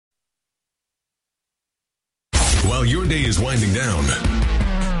While your day is winding down,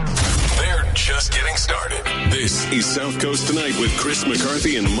 they're just getting started. This is South Coast Tonight with Chris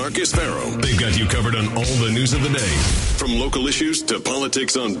McCarthy and Marcus Farrow. They've got you covered on all the news of the day, from local issues to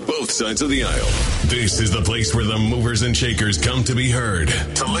politics on both sides of the aisle. This is the place where the movers and shakers come to be heard,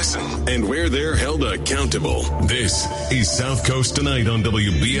 to listen, and where they're held accountable. This is South Coast Tonight on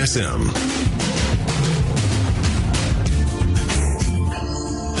WBSM.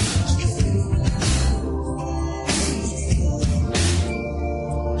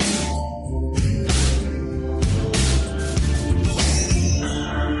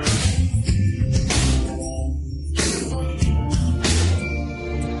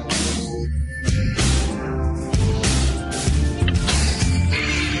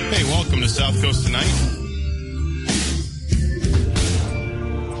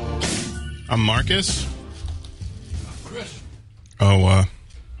 I'm Marcus. Chris.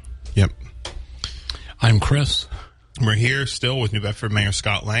 Yep. I'm Chris. We're here still with New Bedford Mayor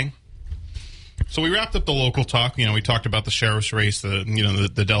Scott Lang. So we wrapped up the local talk. You know, we talked about the sheriff's race,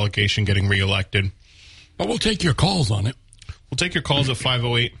 the delegation getting reelected. But we'll take your calls on it. We'll take your calls at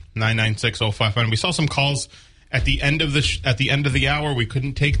 508-996-0500. We saw some calls at the end of the hour. We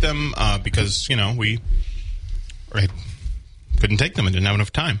couldn't take them because we couldn't take them and didn't have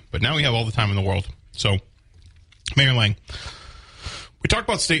enough time. But now we have all the time in the world. So, Mayor Lang, we talked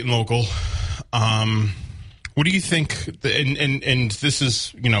about state and local. What do you think? And this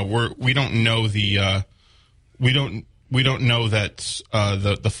is, we don't know we don't know that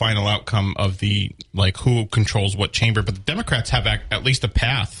the final outcome of the who controls what chamber. But the Democrats have at least a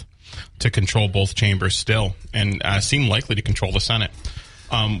path to control both chambers still, and seem likely to control the Senate.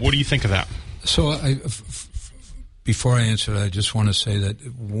 What do you think of that? So before I answer that, I just want to say that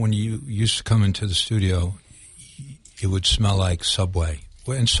when you used to come into the studio, it would smell like Subway.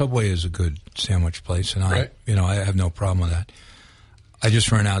 And Subway is a good sandwich place, and I have no problem with that. I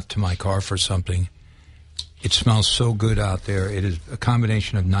just ran out to my car for something. It smells so good out there. It is a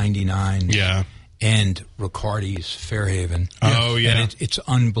combination of 99 and Riccardi's Fairhaven. Oh, yeah. And it's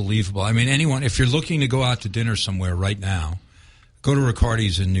unbelievable. I mean, if you're looking to go out to dinner somewhere right now, go to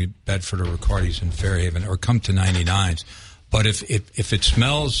Riccardi's in New Bedford or Riccardi's in Fairhaven, or come to 99's. But if it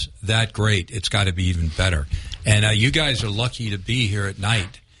smells that great, it's got to be even better. And you guys are lucky to be here at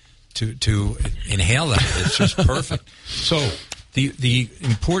night to inhale that. It's just perfect. So the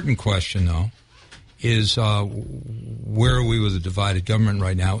important question, though, is where are we with a divided government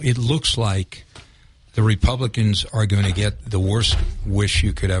right now? It looks like the Republicans are going to get the worst wish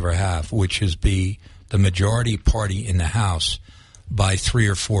you could ever have, which is be the majority party in the House by 3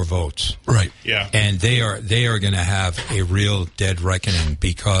 or 4 votes. Right. Yeah. And they are going to have a real dead reckoning,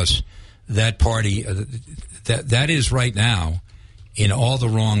 because that party that is right now in all the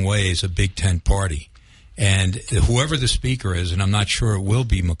wrong ways a Big Tent party. And whoever the speaker is, and I'm not sure it will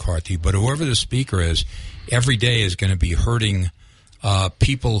be McCarthy, but whoever the speaker is, every day is going to be hurting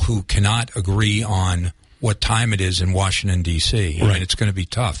people who cannot agree on what time it is in Washington, D.C. Right. And it's going to be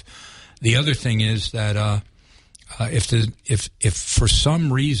tough. The other thing is that if for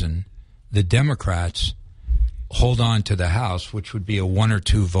some reason the Democrats hold on to the House, which would be a 1 or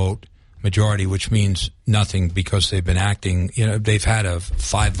 2 vote majority, which means nothing because they've been acting, they've had a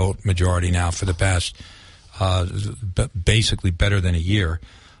 5 vote majority now for the past basically better than a year.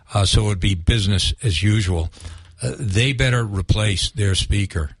 So it would be business as usual. They better replace their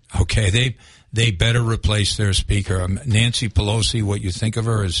speaker. Okay. They better replace their speaker. Nancy Pelosi, what you think of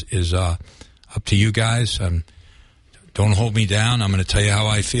her is up to you guys. Don't hold me down. I'm going to tell you how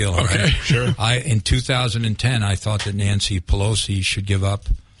I feel. Okay, right? Sure. In 2010, I thought that Nancy Pelosi should give up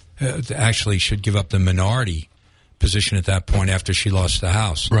the minority position at that point after she lost the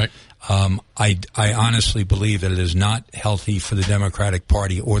House. Right. I honestly believe that it is not healthy for the Democratic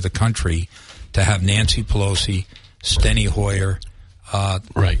Party or the country to have Nancy Pelosi, Steny Hoyer, the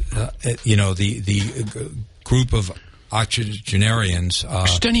group of octogenarians.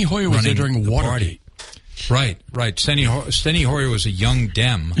 Steny Hoyer was there during Watergate. Right. Steny Hoyer was a young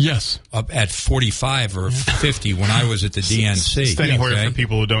Dem. Yes. Up at 45 or 50 when I was at the DNC. Steny Hoyer, for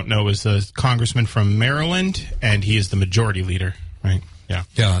people who don't know, is a congressman from Maryland, and he is the majority leader, right? Yeah.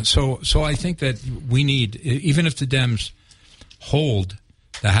 Yeah. So I think that we need, even if the Dems hold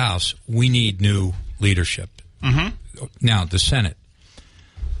the House, we need new leadership. Mm-hmm. Now, the Senate.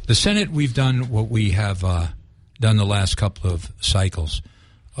 The Senate, we've done what we have done the last couple of cycles.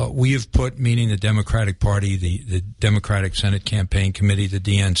 We have put, meaning the Democratic Party, the Democratic Senate Campaign Committee, the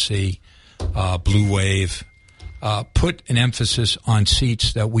DNC, Blue Wave, put an emphasis on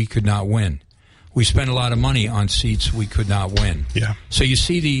seats that we could not win. we spent a lot of money on seats we could not win. Yeah. So you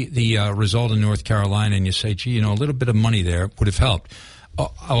see the result in North Carolina, and you say, gee, a little bit of money there would have helped.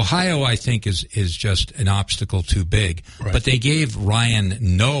 Ohio, I think, is just an obstacle too big. Right. But they gave Ryan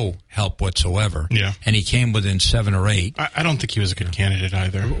no help whatsoever. Yeah. And he came within 7 or 8. I don't think he was a good candidate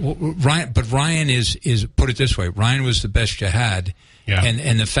either. Ryan is put it this way, Ryan was the best you had. Yeah.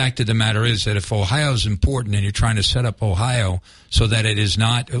 And the fact of the matter is that if Ohio is important and you're trying to set up Ohio so that it is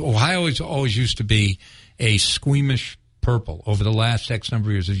not, Ohio has always used to be a squeamish purple over the last X number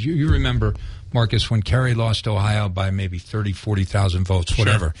of years. As you remember, Marcus, when Kerry lost Ohio by maybe 30, 40,000 votes,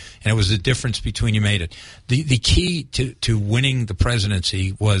 whatever, and it was the difference between you made it. The key to winning the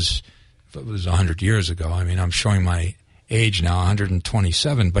presidency was 100 years ago. I mean, I'm showing my age now,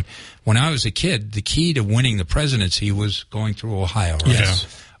 127. But when I was a kid, the key to winning the presidency was going through Ohio. Right?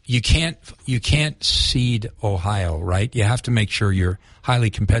 Yes. You can't seed Ohio, right? You have to make sure you're highly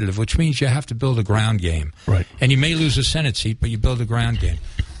competitive, which means you have to build a ground game. Right. And you may lose a Senate seat, but you build a ground game.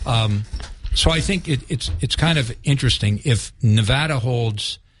 So I think it's kind of interesting if Nevada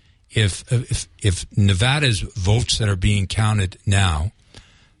holds, if Nevada's votes that are being counted now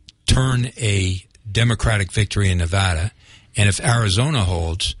turn a Democratic victory in Nevada, and if Arizona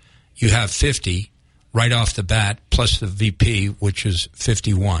holds, you have 50 right off the bat, plus the VP, which is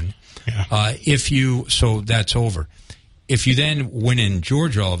 51. Yeah. So that's over. If you then win in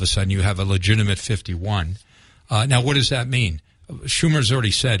Georgia, all of a sudden you have a legitimate 51. Now, what does that mean? Schumer's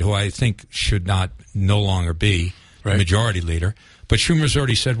already said, who I think should no longer be right. majority leader, but Schumer's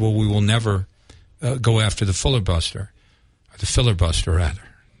already said, well, we will never go after the filibuster, rather.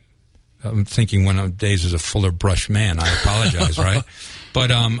 I'm thinking one of the days as a fuller brush man. I apologize, right?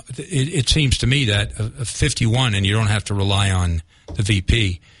 But it seems to me that a 51, and you don't have to rely on the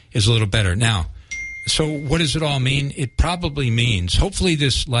VP, is a little better. Now, so what does it all mean? It probably means, hopefully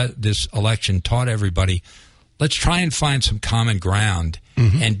this election taught everybody, let's try and find some common ground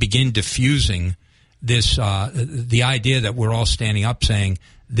and begin diffusing this the idea that we're all standing up saying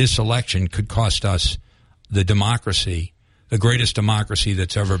this election could cost us the democracy, the greatest democracy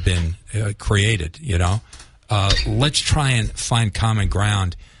that's ever been created, Let's try and find common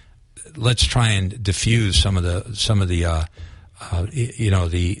ground. Let's try and diffuse some of the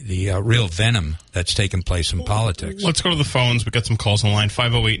real venom that's taken place in politics. Let's go to the phones. We've got some calls on the line.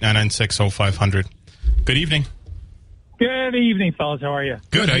 508-996-0500. Good evening. Good evening, fellas. How are you?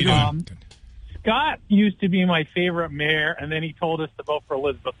 Good. How you doing? Scott used to be my favorite mayor, and then he told us to vote for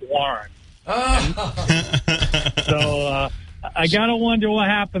Elizabeth Warren. So I got to wonder what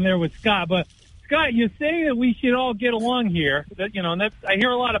happened there with Scott. But, Scott, you say that we should all get along here. And I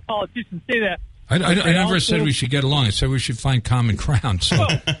hear a lot of politicians say that. I never said we should get along. I said we should find common ground. So.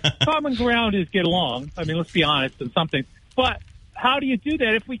 Well, common ground is get along. I mean, let's be honest in something. But how do you do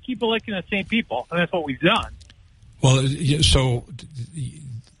that if we keep electing the same people? And that's what we've done. Well, so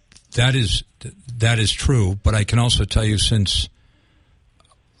that is true. But I can also tell you, since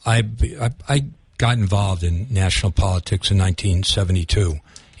I got involved in national politics in 1972.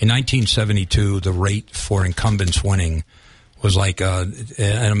 In 1972, the rate for incumbents winning was like,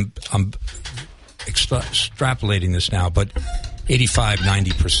 and I'm extrapolating this now, but 85,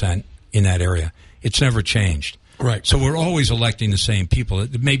 90% in that area. It's never changed. Right. So we're always electing the same people.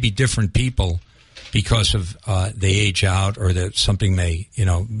 It may be different people because of they age out or that something may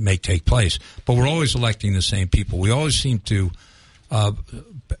take place. But we're always electing the same people. We always seem to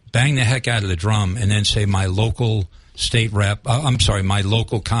bang the heck out of the drum and then say my local state rep, my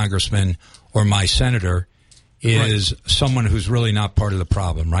local congressman or my senator is someone who's really not part of the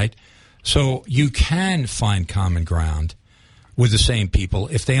problem, right? So you can find common ground with the same people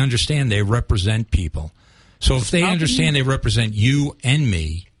if they understand they represent people. So if they understand they represent you and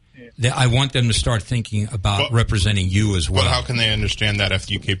me, I want them to start thinking about representing you as well. But how can they understand that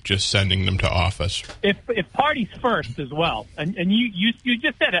if you keep just sending them to office? If parties first as well, and you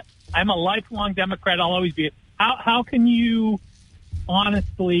just said it, I'm a lifelong Democrat, I'll always be. How can you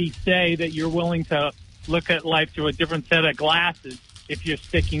honestly say that you're willing to look at life through a different set of glasses if you're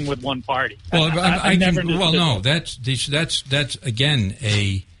sticking with one party? Well, that's again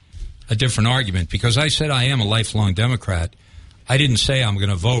a different argument, because I said I am a lifelong Democrat. I didn't say I'm going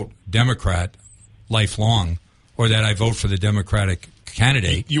to vote Democrat lifelong or that I vote for the Democratic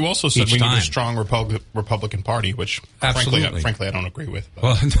candidate. You also said we need a strong Republican Party, which frankly I don't agree with.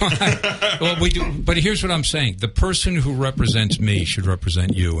 Well, we do. But here's what I'm saying. The person who represents me should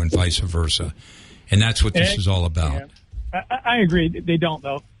represent you and vice versa. And that's what this is all about. Yeah. I agree. They don't,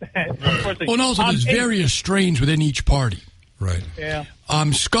 though. Well, and also there's various strains within each party. Right. Yeah.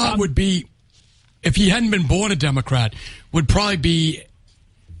 Scott would be, if he hadn't been born a Democrat, would probably be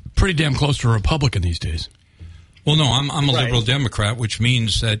pretty damn close to a Republican these days. Well, no, I'm a liberal Democrat, which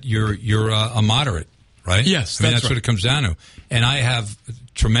means that you're a moderate, right? Yes, I mean, that's what it comes down to. And I have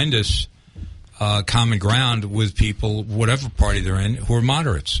tremendous common ground with people, whatever party they're in, who are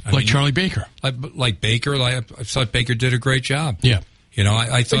moderates. I mean, Charlie Baker. Like Baker. I thought Baker did a great job. Yeah. You know,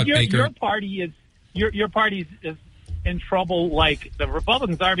 I thought Baker. Your party is in trouble like the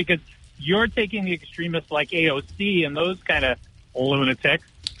Republicans are, because you're taking the extremists like AOC and those kind of lunatics,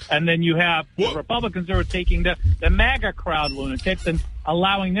 and then you have the Republicans who are taking the MAGA crowd lunatics and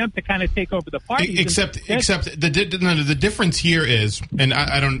allowing them to kind of take over the party. Except the difference here is, and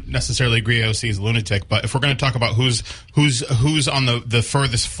I don't necessarily agree AOC is a lunatic, but if we're going to talk about who's on the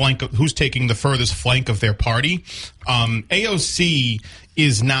furthest flank, who's taking the furthest flank of their party, AOC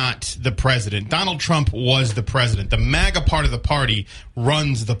is not the president. Donald Trump was the president. The MAGA part of the party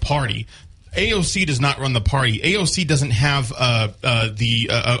runs the party. AOC does not run the party. AOC doesn't have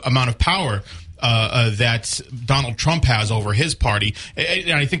the amount of power that Donald Trump has over his party.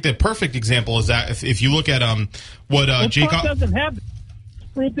 And I think the perfect example is that if you look at what Jake Trump doesn't have,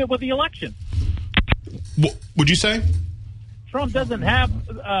 proved it with the election. What would you say? Trump doesn't have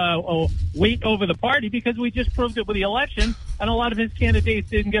weight over the party because we just proved it with the election, and a lot of his candidates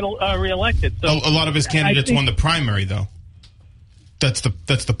didn't get reelected. So a lot of his candidates won the primary, though. That's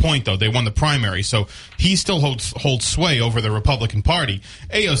the point, though. They won the primary, so he still holds sway over the Republican Party.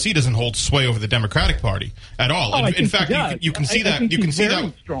 AOC doesn't hold sway over the Democratic Party at all. In fact, you can see that. You can see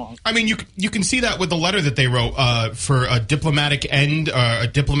that. Strong. I mean, you can see that with the letter that they wrote for a diplomatic a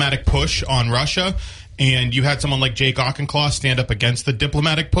diplomatic push on Russia. And you had someone like Jake Auchincloss stand up against the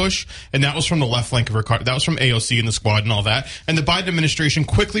diplomatic push, and that was from the left flank of her car. That was from AOC and the squad and all that. And the Biden administration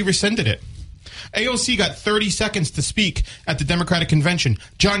quickly rescinded it. AOC got 30 seconds to speak at the Democratic convention.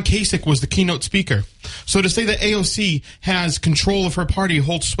 John Kasich was the keynote speaker. So to say that AOC has control of her party,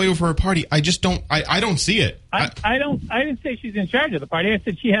 holds sway over her party, I just don't. I don't see it. I didn't say she's in charge of the party. I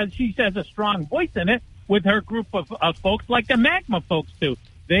said she has a strong voice in it with her group of folks, like the MAGMA folks do.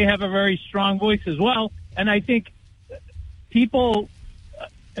 They have a very strong voice as well, and I think people,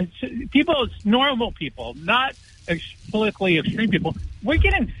 normal people, not politically extreme people, we're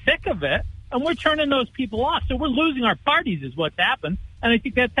getting sick of it, and we're turning those people off. So we're losing our parties is what's happened, and I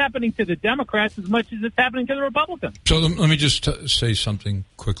think that's happening to the Democrats as much as it's happening to the Republicans. So let me just say something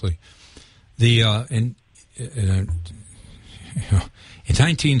quickly. In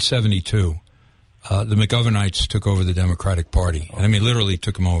 1972, the McGovernites took over the Democratic Party. And I mean, literally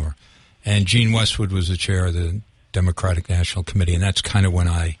took them over. And Gene Westwood was the chair of the Democratic National Committee, and that's kind of when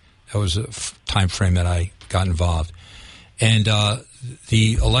that was a time frame that I got involved. And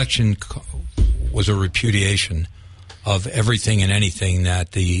the election was a repudiation of everything and anything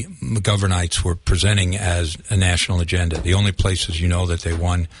that the McGovernites were presenting as a national agenda. The only places that they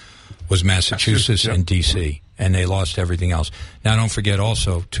won was Massachusetts and D.C., and they lost everything else. Now, don't forget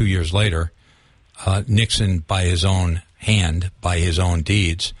also, 2 years later, Nixon, by his own hand, by his own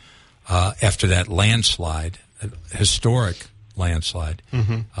deeds, after that landslide, historic landslide,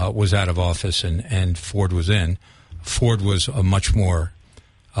 was out of office and Ford was in. Ford was a much more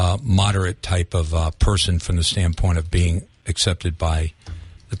moderate type of person from the standpoint of being accepted by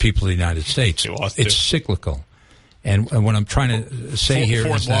the people of the United States. It's cyclical. And what I'm trying to say here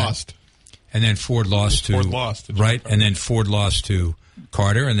is that... lost. And then Ford lost to... Right, and then Ford lost to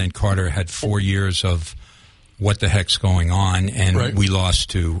Carter, and then Carter had 4 years of what the heck's going on, and we lost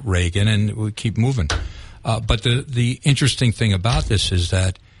to Reagan, and we keep moving. But the interesting thing about this is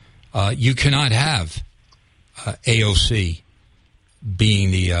that you cannot have AOC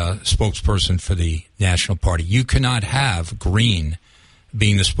being the spokesperson for the National Party. You cannot have Green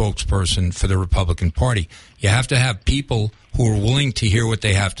being the spokesperson for the Republican Party. You have to have people who are willing to hear what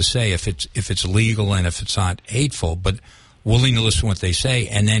they have to say, if it's legal and if it's not hateful, but willing to listen to what they say,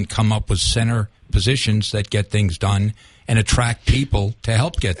 and then come up with center positions that get things done and attract people to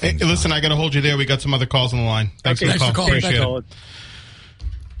help get things done. Listen, I got to hold you there. We got some other calls on the line. Thanks for the call. Appreciate it.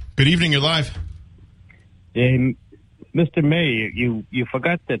 Good evening. You're live. Mr. Mayor, you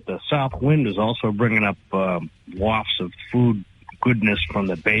forgot that the south wind is also bringing up wafts of food goodness from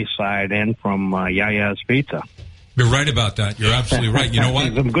the Bayside and from Yaya's Pizza. You're right about that. You're absolutely right. You know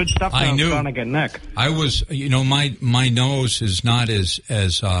what? Some good stuff down Flanagan Neck. I was, my nose is not as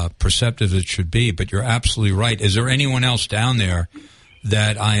perceptive as it should be, but you're absolutely right. Is there anyone else down there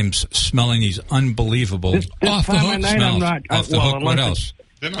that I'm smelling these unbelievable off the hook smells? Off the hook. What else?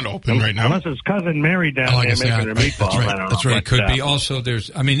 They're not open right now. Unless it's Cousin Mary down there making her meatballs. I don't know. That's right. It could be. Also,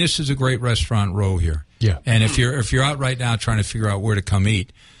 this is a great restaurant row here. Yeah. And if you're out right now trying to figure out where to come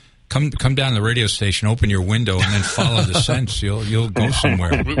eat, Come down to the radio station, open your window, and then follow the scents. You'll go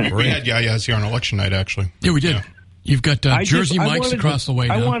somewhere. We had Yayas here on election night, actually. Yeah, we did. Yeah. You've got Jersey Mike's across the way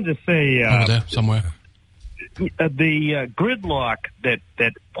now. I wanted to say over there somewhere. The gridlock that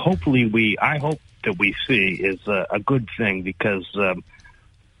hopefully I hope that we see is a good thing, because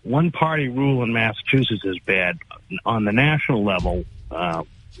one party rule in Massachusetts is bad. On the national level,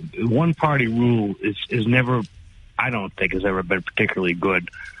 one party rule is never, I don't think, has ever been particularly good.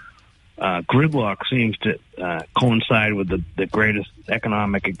 Gridlock seems to coincide with the greatest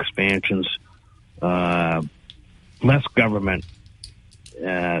economic expansions. Less government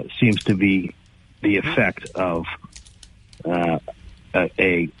seems to be the effect of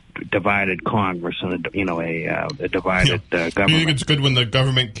a divided Congress and a divided government. Do you think it's good when the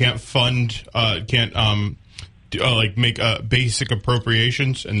government can't fund, make basic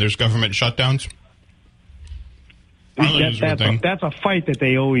appropriations and there's government shutdowns? That's a fight that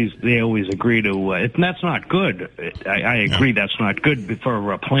they always agree to. That's not good. I agree that's not good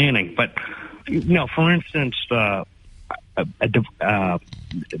for planning. But for instance, the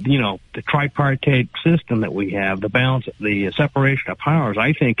tripartite system that we have, the balance, the separation of powers,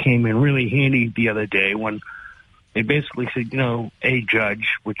 I think came in really handy the other day when they basically said, a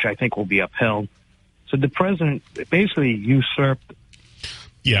judge, which I think will be upheld, so the president basically usurped.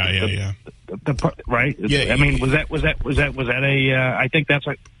 Yeah. Right? Yeah. I mean, was that a? I think that's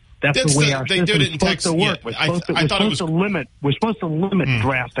the way our system is supposed to work. Yeah, We're supposed to limit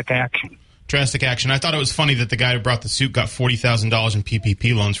drastic action. Drastic action. I thought it was funny that the guy who brought the suit got $40,000 in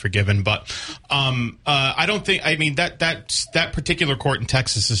PPP loans forgiven, but I don't think. I mean, that particular court in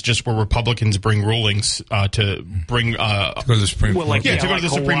Texas is just where Republicans bring rulings to bring to go to the Supreme Court. To go to the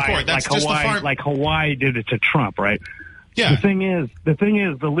Supreme Court. That's just like Hawaii did it to Trump, right? Yeah. The thing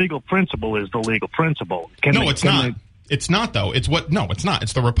is, the legal principle is the legal principle. It's not. It's not, though. No, it's not.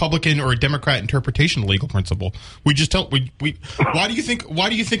 It's the Republican or a Democrat interpretation of legal principle. We just tell. Why do you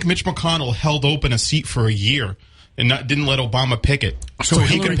think Mitch McConnell held open a seat for a year and didn't let Obama pick it so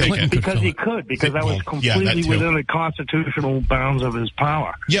he could pick it? Because he could. Because that was completely within the constitutional bounds of his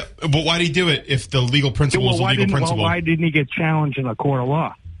power. Yeah, but why did he do it if the legal principle is the legal principle? Why didn't he get challenged in a court of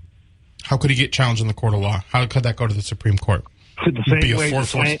law? How could he get challenged in the court of law? How could that go to the Supreme Court?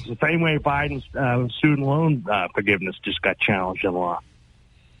 The same way Biden's student loan forgiveness just got challenged in law.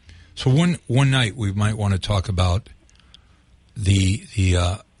 So one night we might want to talk about the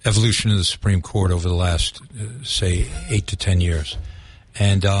evolution of the Supreme Court over the last, say, 8 to 10 years.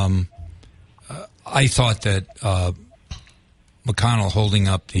 And I thought that McConnell holding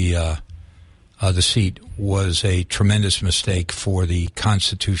up the seat was a tremendous mistake for the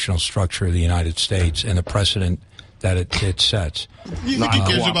constitutional structure of the United States and the precedent that it sets. You think he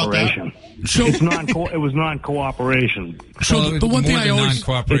cares about that? So it was non-cooperation. So the one thing I always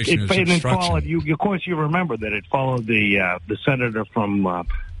non-cooperation is obstruction. Followed. Of course, you remember that it followed the senator from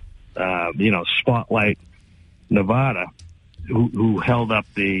Spotlight, Nevada, who held up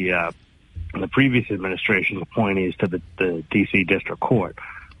the previous administration's appointees to the D.C. District Court.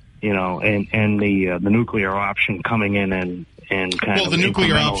 And the nuclear option coming in and kind of the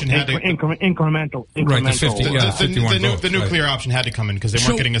nuclear option had to incremental. Right, the nuclear option had to come in because they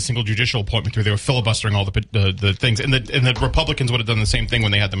weren't getting a single judicial appointment through. They were filibustering all the things, and the Republicans would have done the same thing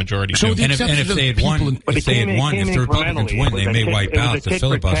when they had the majority. So too. And if they had won, if the Republicans win, they may wipe out the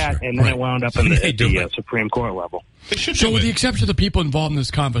filibuster, and then it wound up in the Supreme Court level. So with the exception of the people involved in this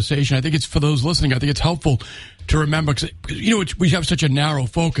conversation, I think it's for those listening, I think it's helpful to remember, because we have such a narrow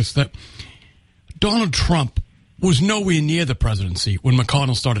focus that Donald Trump was nowhere near the presidency when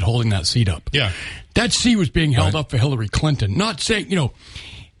McConnell started holding that seat up. Yeah. That seat was being held up for Hillary Clinton, not saying, or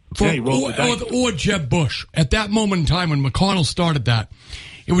Jeb Bush. At that moment in time when McConnell started that,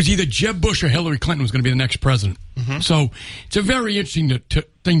 it was either Jeb Bush or Hillary Clinton was going to be the next president. Mm-hmm. So it's a very interesting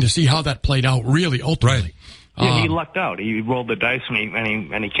thing to see how that played out, really, ultimately. Right. Yeah, he lucked out. He rolled the dice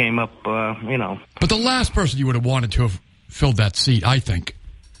and he came up, But the last person you would have wanted to have filled that seat, I think,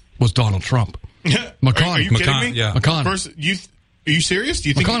 was Donald Trump. McConnell. Are you kidding me? Yeah. McConnell. Are you serious? Do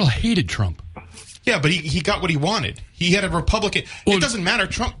you think McConnell hated Trump? Yeah, but he got what he wanted. He had a Republican. It doesn't matter.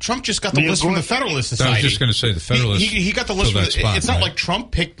 Trump just got the list from the Federalist Society. I was just going to say the Federalist. He got the list. It's not like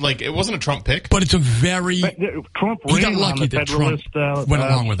Trump picked. Like, it wasn't a Trump pick. But it's a very. Trump he got lucky that Trump went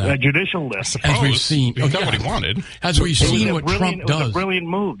along with that judicial list. As we've seen, he got what he wanted. As we've seen what Trump does. It was a brilliant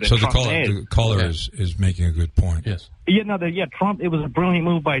move. So the caller is making a good point. Yes. Trump. It was a brilliant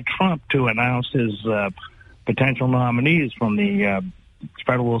move by Trump to announce his potential nominees from the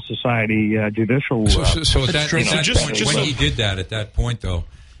Federalist Society judicial. So at that point, when he did that, at that point, though,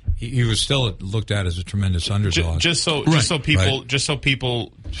 he was still looked at as a tremendous underdog. Just so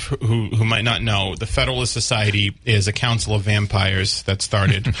people who might not know, the Federalist Society is a council of vampires that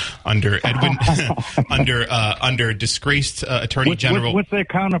started under Edwin under disgraced Attorney General. What's their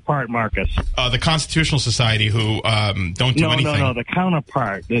counterpart, Marcus? The Constitutional Society, who don't do anything. No, the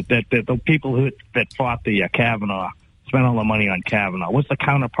counterpart, the people that fought the Kavanaugh, spent all the money on Kavanaugh. What's the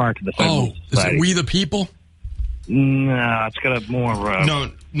counterpart to the Federalist Society? Is it We the People? No, it's got a more...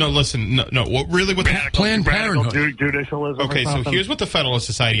 Listen. What Planned Parenthood. Judicialism. Okay, so here's what the Federalist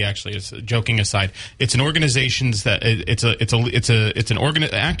Society actually is. Joking aside, it's an organization that it's an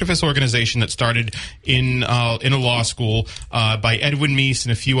activist organization that started in a law school by Edwin Meese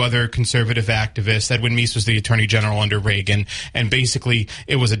and a few other conservative activists. Edwin Meese was the Attorney General under Reagan, and basically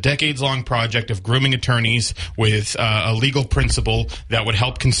it was a decades-long project of grooming attorneys with a legal principle that would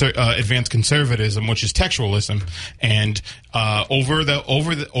help advance conservatism, which is textualism, and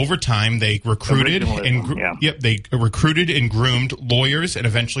over time they recruited and groomed lawyers and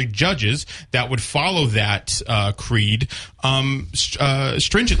eventually judges that would follow that creed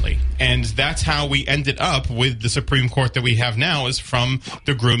stringently, and that's how we ended up with the Supreme Court that we have now, is from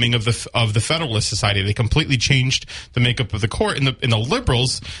the grooming of the Federalist Society. They completely changed the makeup of the court, and the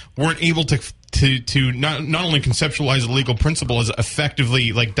liberals weren't able to not only conceptualize a legal principle as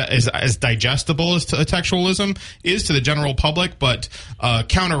effectively as digestible as textualism is to the general public, but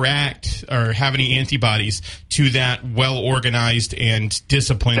counteract or have any antibodies to that well organized and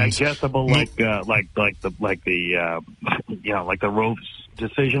disciplined digestible like the Roe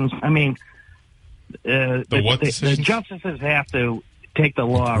decisions. I mean, the justices have to take the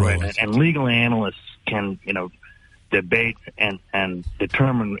law and legal analysts can debate and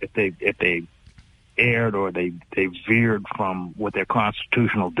determine if they erred or they veered from what their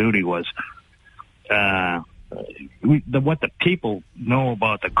constitutional duty was. What the people know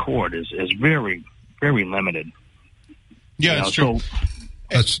about the court is very, very limited. Yeah, that's true.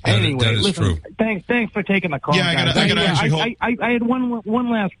 Anyway, that is true. Thanks for taking the call. Yeah, I had one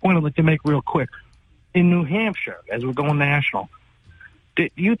last point I'd like to make real quick. In New Hampshire, as we're going national, do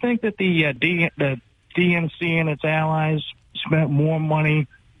you think that the DNC and its allies spent more money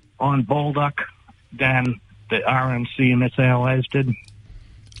on Bolduc than the RNC and its allies did?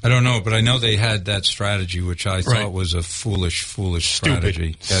 I don't know, but I know they had that strategy, which I thought was a foolish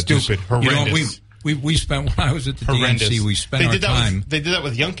strategy. Stupid, horrendous. We spent, when I was at the DNC, we spent our time... They did that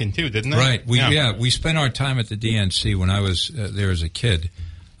with Youngkin, too, didn't they? Right. We spent our time at the DNC when I was there as a kid,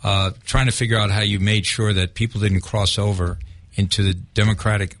 trying to figure out how you made sure that people didn't cross over into the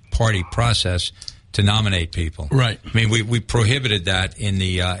Democratic Party process to nominate people. Right. I mean, we prohibited that in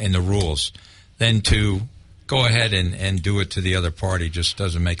the rules. Then to go ahead and do it to the other party just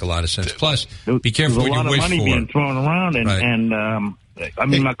doesn't make a lot of sense. Plus, be careful what you wish for. There's a lot of money being thrown around,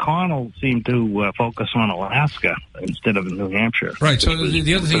 McConnell seemed to focus on Alaska instead of New Hampshire. Right. So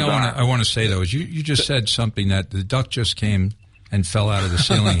the other thing I want to say, though, is you just said something that the duck just came and fell out of the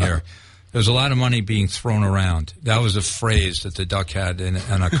ceiling here. There's a lot of money being thrown around. That was a phrase that the duck had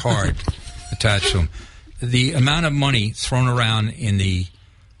on a card attached to him. The amount of money thrown around in the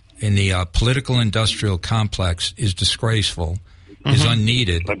political industrial complex is disgraceful, is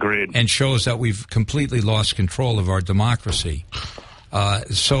unneeded, agreed, and shows that we've completely lost control of our democracy.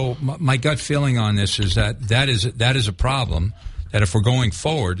 So my gut feeling on this is that is a problem that if we're going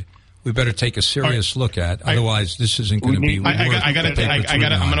forward, we better take a serious look at. Otherwise, this isn't going to be. I'm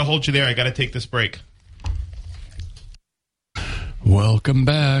going to hold you there. I got to take this break. Welcome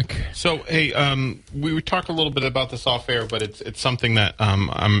back. So, hey, we talked a little bit about this off air, but it's something that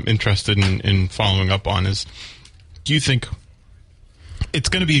I'm interested in following up on. Is, do you think it's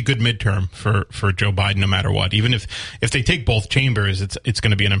going to be a good midterm for Joe Biden, no matter what? Even if they take both chambers, it's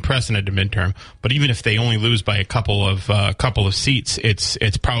going to be an unprecedented midterm. But even if they only lose by a couple of seats,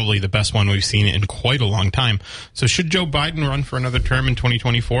 it's probably the best one we've seen in quite a long time. So, should Joe Biden run for another term in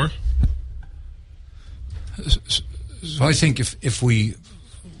 2024? So I think if we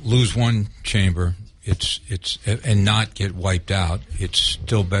lose one chamber, it's and not get wiped out, it's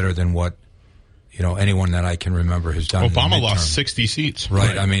still better than what anyone that I can remember has done. Obama lost 60 seats.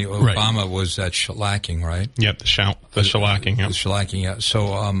 Right. I mean, Obama was that shellacking, right? Yep, the shellacking. Yep. The shellacking. Yeah.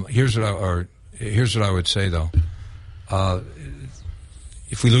 So here's what I would say though.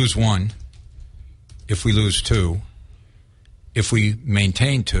 If we lose one, if we lose two, if we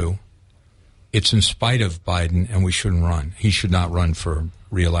maintain two, it's in spite of Biden, and we shouldn't run. He should not run for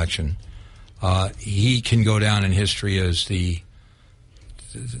re-election. He can go down in history as the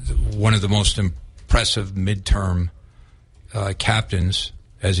one of the most impressive midterm captains,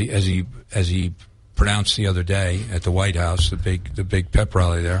 as he pronounced the other day at the White House, the big pep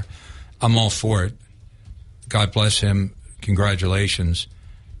rally there. I'm all for it. God bless him. Congratulations.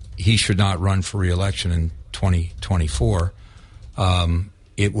 He should not run for re-election in 2024.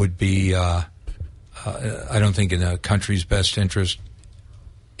 It would be, I don't think, in the country's best interest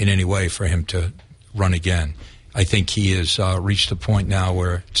in any way for him to run again. I think he has reached a point now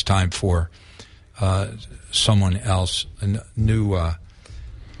where it's time for someone else, new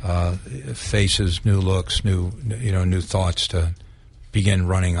faces, new looks, new thoughts to begin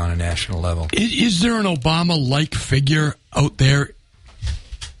running on a national level. Is there an Obama-like figure out there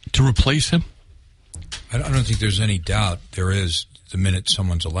to replace him? I don't think there's any doubt there is the minute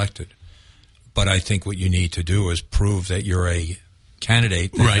someone's elected. But I think what you need to do is prove that you're a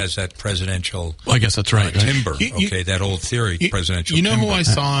candidate that has that presidential I guess that's right. timber. That old theory, presidential timber. Who I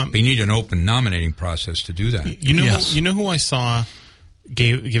saw? But you need an open nominating process to do that. You know who I saw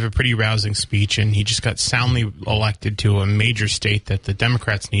gave a pretty rousing speech, and he just got soundly elected to a major state that the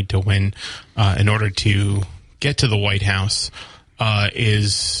Democrats need to win in order to get to the White House,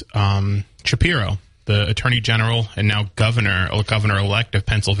 is Shapiro, the Attorney General and now Governor-elect of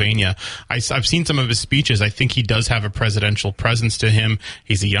Pennsylvania. I've seen some of his speeches. I think he does have a presidential presence to him.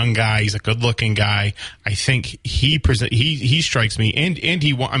 He's a young guy. He's a good-looking guy. I think he strikes me.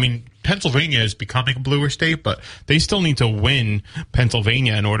 And Pennsylvania is becoming a bluer state, but they still need to win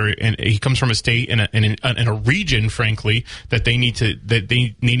Pennsylvania in order. And he comes from a state in a region, frankly, that they need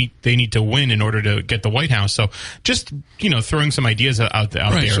to win in order to get the White House. So just throwing some ideas out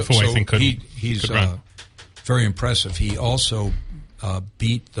there for who I think could. He's very impressive. He also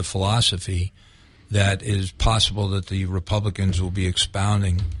beat the philosophy that is possible that the Republicans will be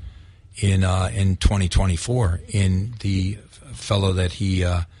expounding in 2024 in the fellow that he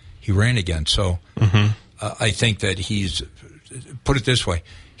ran against. So I think that he's, put it this way,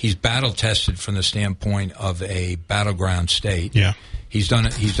 he's battle tested from the standpoint of a battleground state. Yeah, he's done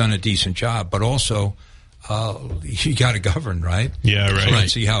a decent job, but also. You got to govern, right? Yeah, right. So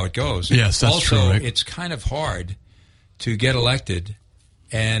let's see how it goes. Yes, that's also, true. Right? It's kind of hard to get elected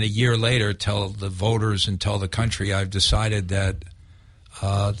and a year later tell the voters and tell the country, I've decided that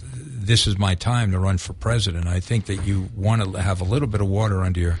this is my time to run for president. I think that you want to have a little bit of water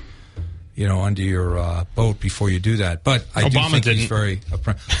under your boat before you do that. But I do think he's very...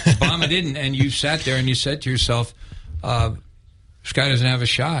 Obama didn't, and you sat there and you said to yourself, this guy doesn't have a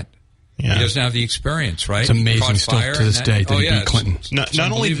shot. Yeah. He doesn't have the experience, right? It's amazing still to this day that he beat Clinton.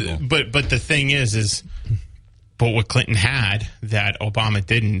 Not only, but the thing is, but what Clinton had that Obama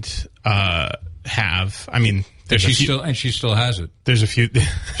didn't have. I mean, she still has it. There's a few.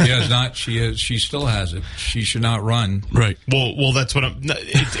 She has not. She still has it. She should not run. Right. Well, that's what I'm.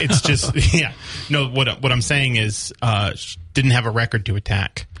 It's just yeah. No, what I'm saying is, didn't have a record to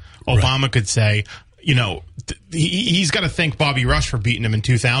attack. Obama could say, he's got to thank Bobby Rush for beating him in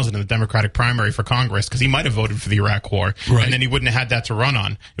 2000 in the Democratic primary for Congress, because he might have voted for the Iraq War, and then he wouldn't have had that to run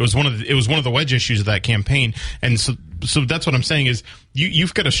on. It was one of the wedge issues of that campaign, and so that's what I'm saying is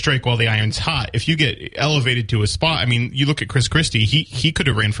you've got to strike while the iron's hot. If you get elevated to a spot, I mean, you look at Chris Christie. He could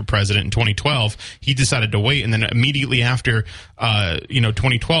have ran for president in 2012. He decided to wait, and then immediately after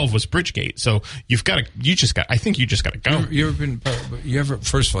 2012 was Bridgegate. So I think you just got to go.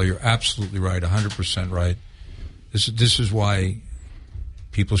 First of all, you're absolutely right, 100% right. This is why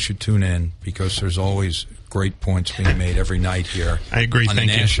people should tune in, because there's always great points being made every night here. I agree. On the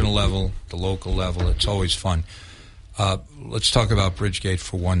national level, the local level, it's always fun. Let's talk about Bridgegate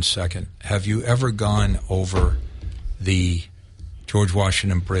for 1 second. Have you ever gone over the George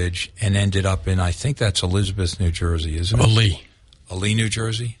Washington Bridge and ended up in, I think that's Elizabeth, New Jersey, isn't it? Lee, New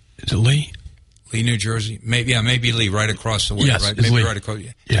Jersey? Is it Lee? Lee, New Jersey? Maybe Lee, right across the way. Yes, right? Maybe Lee. Right across.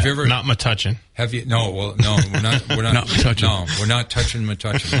 Yeah. Have you ever, not Metuchen. Have you? No, we're not. Not Metuchen. No, we're not touching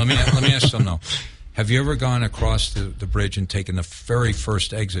Metuchen. Let me ask something though. Have you ever gone across the bridge and taken the very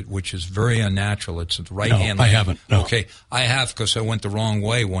first exit, which is very unnatural? It's the right hand. No, I haven't. No. Okay, I have, because I went the wrong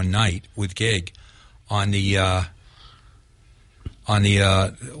way one night with Gig on the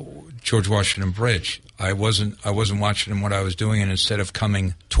George Washington Bridge. I wasn't watching him what I was doing, and instead of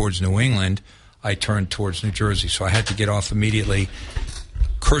coming towards New England, I turned towards New Jersey. So I had to get off immediately,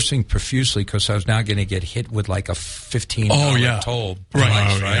 cursing profusely because I was now going to get hit with like a $15 toll.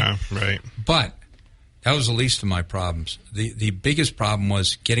 Right. Yeah, right. But that was the least of my problems. The biggest problem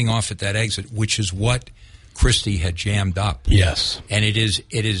was getting off at that exit, which is what Christie had jammed up. Yes. And it is.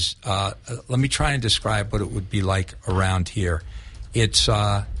 Let me try and describe what it would be like around here. It's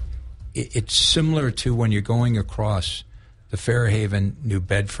similar to when you're going across the Fairhaven, New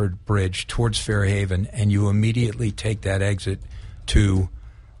Bedford Bridge towards Fairhaven, and you immediately take that exit to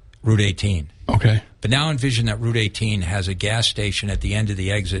Route 18. Okay. But now envision that Route 18 has a gas station at the end of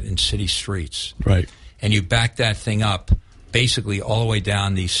the exit in city streets. Right. And you back that thing up basically all the way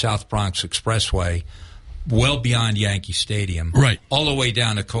down the South Bronx Expressway, well beyond Yankee Stadium. Right. All the way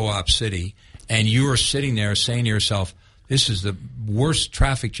down to Co-op City. And you are sitting there saying to yourself, this is the worst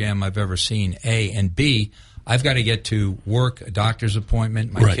traffic jam I've ever seen, A. And B, I've got to get to work, a doctor's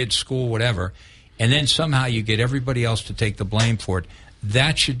appointment, my kid's school, whatever. And then somehow you get everybody else to take the blame for it.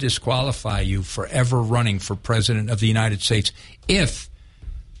 That should disqualify you for ever running for president of the United States if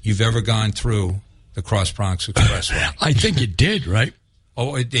you've ever gone through the Cross Bronx Expressway. I think it did, right?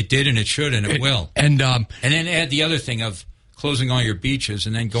 Oh, it did, and it should, and it will. And then add the other thing of closing all your beaches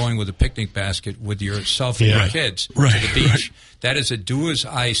and then going with a picnic basket with yourself and your kids to the beach. Right. That is a do as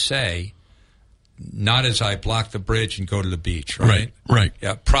I say, not as I block the bridge and go to the beach, right? Right.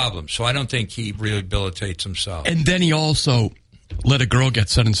 Yeah, problem. So I don't think he rehabilitates himself. And then he also let a girl get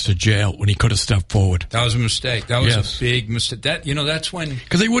sentenced to jail when he could have stepped forward. That was a mistake. That was a big mistake. That's when...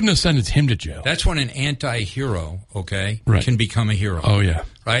 Because they wouldn't have sentenced him to jail. That's when an anti-hero, can become a hero. Oh, yeah.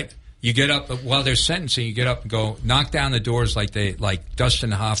 Right? You get up, while they're sentencing, you get up and go, knock down the doors like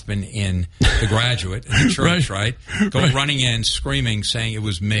Dustin Hoffman in The Graduate in the church, right? Go running in, screaming, saying it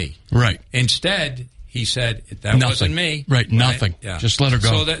was me. Right. Instead, he said, that wasn't me. Right, nothing. Yeah. Just let her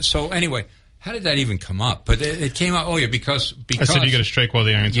go. So anyway, how did that even come up? But it came up, because I said you got to strike while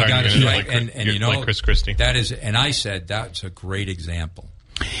the iron's hot. You got to strike, and you know, like Chris Christie. That is, and I said, that's a great example,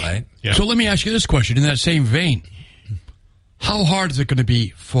 right? Yeah. So let me ask you this question in that same vein. How hard is it going to be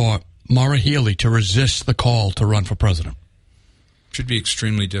for Maura Healey to resist the call to run for president? Should be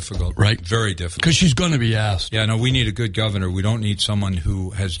extremely difficult. Right. Very difficult. Because she's going to be asked. Yeah, no, we need a good governor. We don't need someone who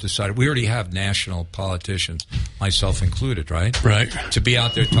has decided. We already have national politicians, myself included, right? Right. To be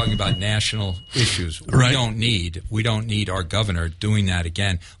out there talking about national issues. Right. We don't need our governor doing that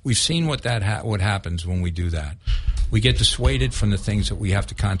again. We've seen what happens when we do that. We get dissuaded from the things that we have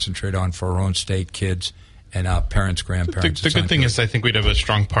to concentrate on for our own state, kids, and parents, grandparents. The good thing is, I think we'd have a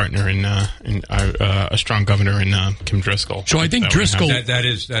strong partner in a strong governor in Kim Driscoll. So I think Driscoll. That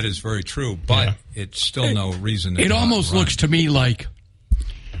is very true, but it's still no reason. It almost looks to me like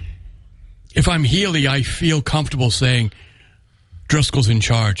if I'm Healey, I feel comfortable saying Driscoll's in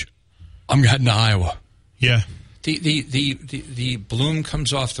charge. I'm heading to Iowa. Yeah. The bloom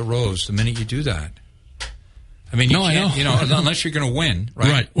comes off the rose the minute you do that. I mean, I know. Unless you're going to win,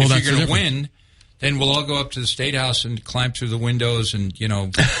 right? Right. Well, if you're going to win, then we'll all go up to the State House and climb through the windows and,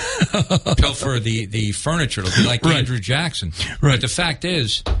 pilfer the furniture. It'll be like Andrew Jackson. Right. But the fact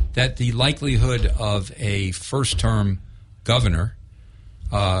is that the likelihood of a first-term governor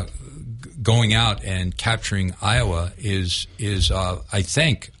going out and capturing Iowa is I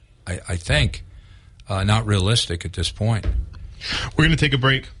think, not realistic at this point. We're going to take a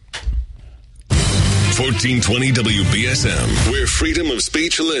break. 1420 WBSM, where freedom of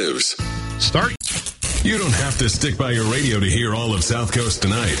speech lives. Start. You don't have to stick by your radio to hear all of South Coast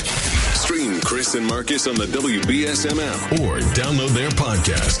Tonight. Stream Chris and Marcus on the WBSM app or download their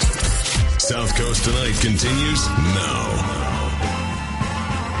podcast. South Coast Tonight continues now.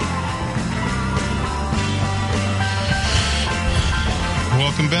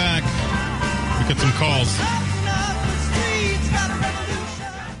 Welcome back. We got some calls.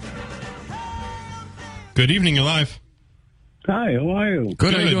 Good evening, you're live. Hi, how are you?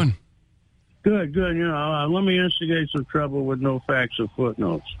 Good. How you doing? Good. Let me instigate some trouble with no facts or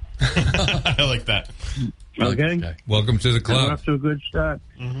footnotes. I like that. Okay. Welcome to the club. We're off to a good start.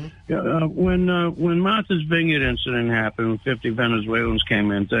 Mm-hmm. When Martha's Vineyard incident happened, when 50 Venezuelans came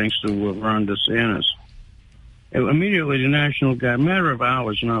in, thanks to Ron DeSantis, immediately the National Guard, matter of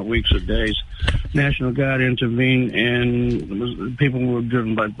hours, not weeks or days, National Guard intervened, and people were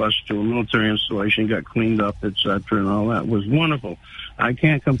driven by bus to a military installation, got cleaned up, etc., and all that. It was wonderful. I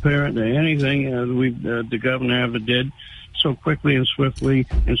can't compare it to anything the governor ever did so quickly and swiftly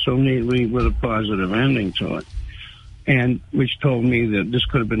and so neatly with a positive ending to it. And which told me that this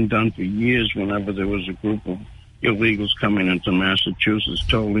could have been done for years whenever there was a group of illegals coming into Massachusetts,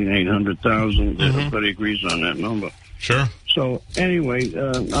 totaling 800,000. Mm-hmm. Everybody agrees on that number. Sure. So anyway,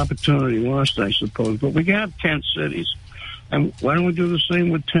 opportunity lost, I suppose. But we have tent cities. And why don't we do the same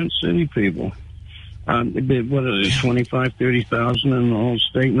with tent city people? What are they, 25, 30,000 in the whole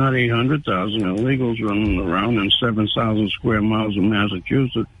state? Not 800,000 illegals running around in 7,000 square miles of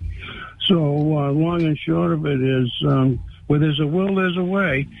Massachusetts. So long and short of it is, where there's a will, there's a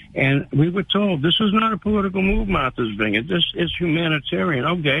way. And we were told this is not a political move, Martha's Vineyard. This is humanitarian.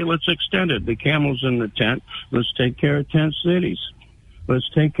 Okay, let's extend it. The camel's in the tent. Let's take care of tent cities. hospice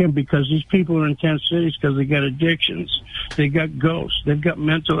take him because these people are in tent cities because they got addictions. They got ghosts. They've got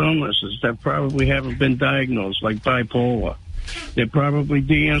mental illnesses that probably haven't been diagnosed, like bipolar. They probably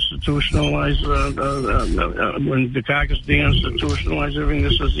deinstitutionalize, when Dukakis deinstitutionalized everything,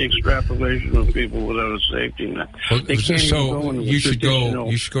 this is the extrapolation of people without a safety net. Well, they can't so even go into you should go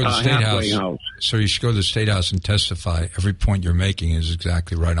to the State House. So you should go to the State House and testify. Every point you're making is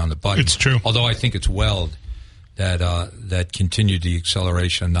exactly right on the button. It's true. Although I think it's Weld that continued the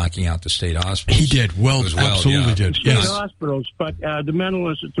acceleration of knocking out the state hospitals. He did. Weld absolutely did. State Yes. hospitals, but the mental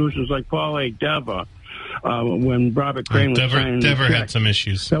institutions like Paul A. Dever, when Robert Crane was signing Dever the had check, some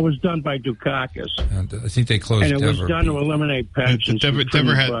issues. that was done by Dukakis. I think they closed And it Dever. was done to eliminate pensions.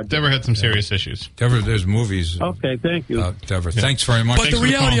 Dever had some serious issues. Dever, there's movies. Okay, thank you. Dever. Thanks very much. But the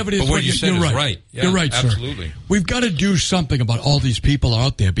reality of it is, but what you said you're is right. right. Yeah, you're right, sir. Absolutely. We've got to do something about all these people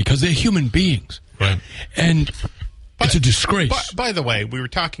out there because they're human beings. Right. And it's a disgrace. By the way, we were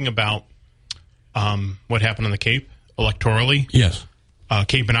talking about what happened on the Cape electorally. Yes.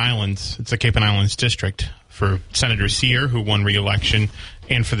 Cape and Islands. It's the Cape and Islands district for Senator Sear, who won re-election,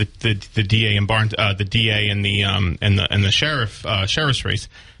 and for the DA and Barnes, the DA and the sheriff's race.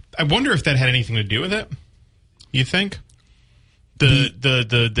 I wonder if that had anything to do with it. You think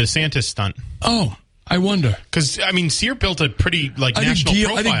the DeSantis stunt? Oh, I wonder. Because I mean, Sear built a pretty national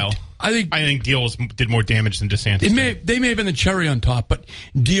profile. I think Deal did more damage than DeSantis. They may have been the cherry on top, but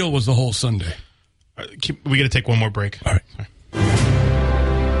Deal was the whole Sunday. We got to take one more break. All right.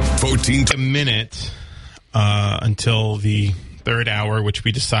 Sorry. 14 a minute until the third hour, which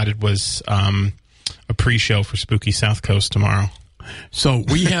we decided was a pre-show for Spooky South Coast tomorrow. So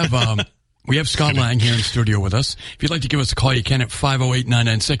we have Scott Lang here in studio with us. If you'd like to give us a call, you can at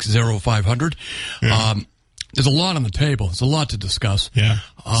 508-996-0500. Yeah. There's a lot on the table. There's a lot to discuss. Yeah,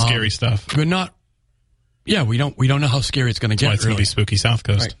 scary stuff. We're not. Yeah, we don't know how scary it's going to get. That's why it's going to be Spooky South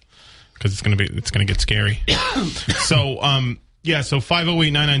Coast because it's going to get scary. So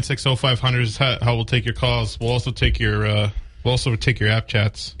 508-996-0500 is how we'll take your calls. We'll also take your app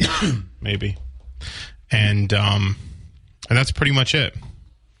chats, maybe, and that's pretty much it.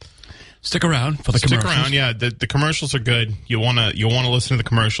 Stick around for the commercials. Stick around, yeah. The commercials are good. You wanna listen to the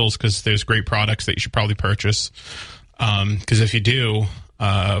commercials because there's great products that you should probably purchase. Because if you do,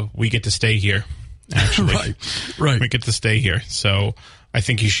 we get to stay here. Actually, right. We get to stay here. So I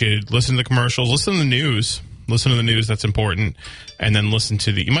think you should listen to the commercials, listen to the news. Listen to the news. That's important. And then listen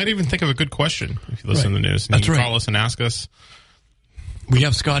to you might even think of a good question if you listen to the news. And That's you can right. call us and ask us. We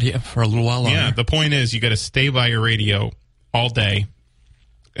have Scott here for a little while longer. Yeah, the point is you got to stay by your radio all day.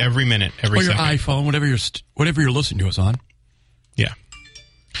 Every minute, every second. Or your iPhone, whatever you're listening to us on. Yeah.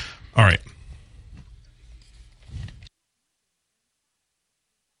 All right.